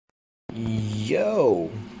Yo,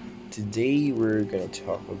 today we're gonna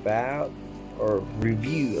talk about or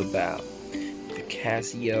review about the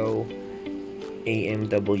Casio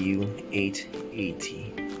AMW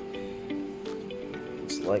 880.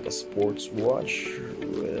 It's like a sports watch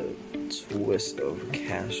with a twist of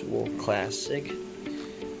casual classic.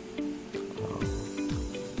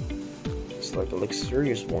 It's like a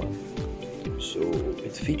luxurious one. So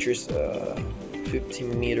it features a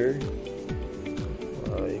 15-meter.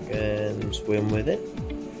 You can swim with it.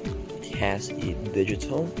 It has a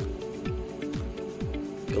digital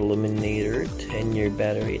illuminator, 10-year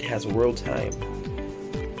battery. It has world time.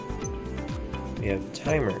 We have a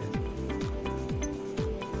timer,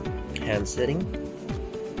 hand setting.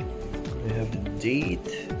 We have the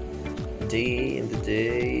day and the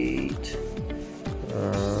date.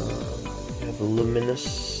 We have a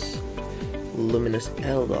luminous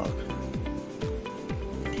L-dog.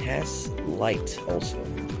 It has light also,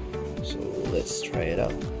 so let's try it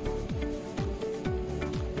out.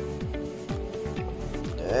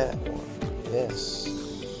 That one, yes,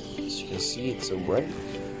 as you can see, it's so bright,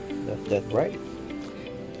 not that bright.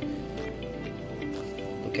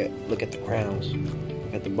 Look at the crowns,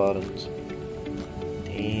 look at the buttons.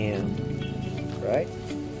 Damn, right?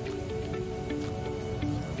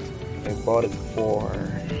 I bought it for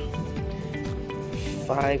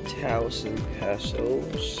 5,000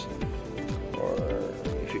 pesos, or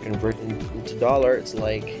if you convert it into dollar, it's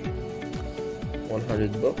like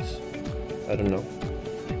 100 bucks. I don't know.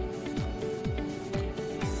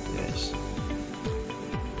 Yes,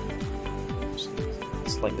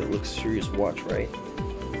 it's like the luxurious watch, right?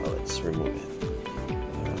 Well, let's remove it.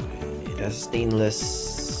 It has a stainless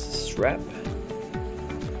strap.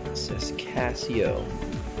 It says Casio.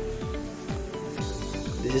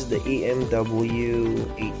 This is the AMW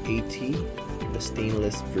 880, the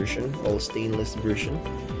stainless version, all stainless version.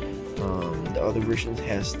 The other version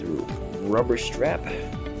has the rubber strap,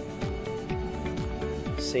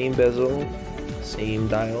 same bezel, same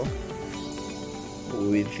dial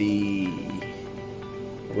with the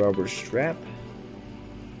rubber strap.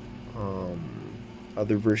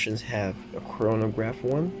 Other versions have a chronograph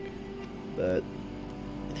one, but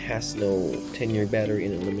it has no 10-year battery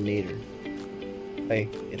and illuminator.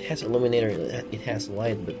 It has illuminator, it has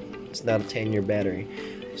light, but it's not a 10-year battery.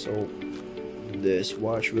 So this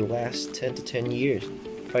watch will last 5 to 10 years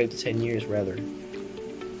rather.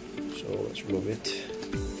 So let's remove it.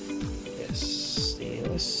 Yes,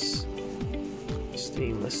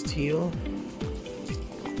 stainless steel.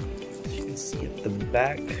 As you can see at the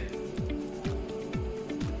back, the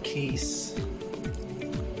case.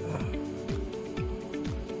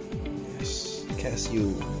 Yes,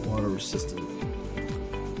 Casio water resistant.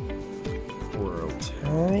 World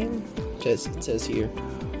time. It says here,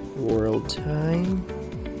 world time.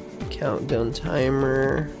 Countdown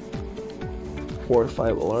timer. 4 to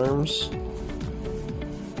 5 alarms.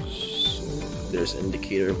 So there's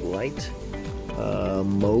indicator of light.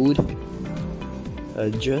 Mode.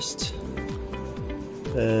 Adjust.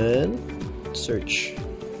 And search.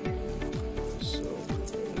 So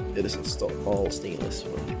it is installed all stainless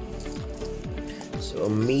one. So I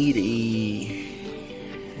made a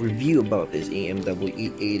review about this AMW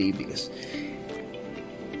 880 because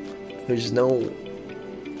there's no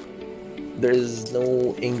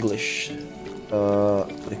English what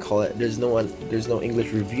do you call it, there's no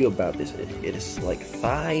English review about this. It is like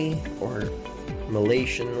Thai or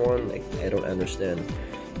Malaysian one, like I don't understand.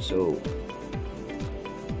 So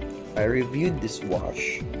I reviewed this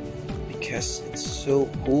watch because it's so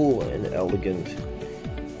cool and elegant.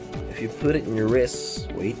 If you put it in your wrist,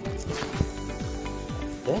 wait,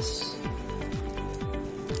 this?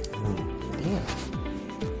 Damn.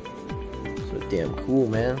 So damn cool,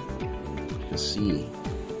 man. You can see.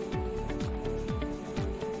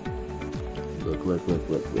 Look.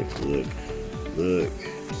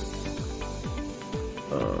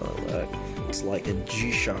 It's like a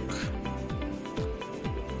G-Shock.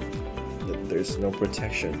 That there's no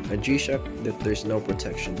protection. A G-Shock that there's no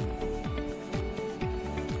protection.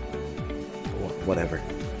 Whatever.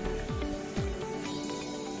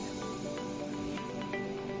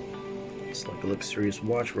 It's like a luxurious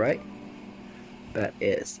watch, right? That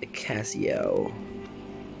is a Casio.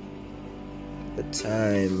 The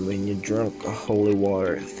time when you drunk a holy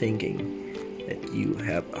water thinking that you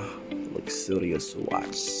have a luxurious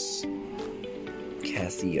watch.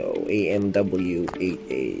 Casio AMW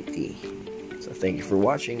 880. So thank you for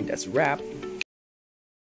watching. That's a wrap.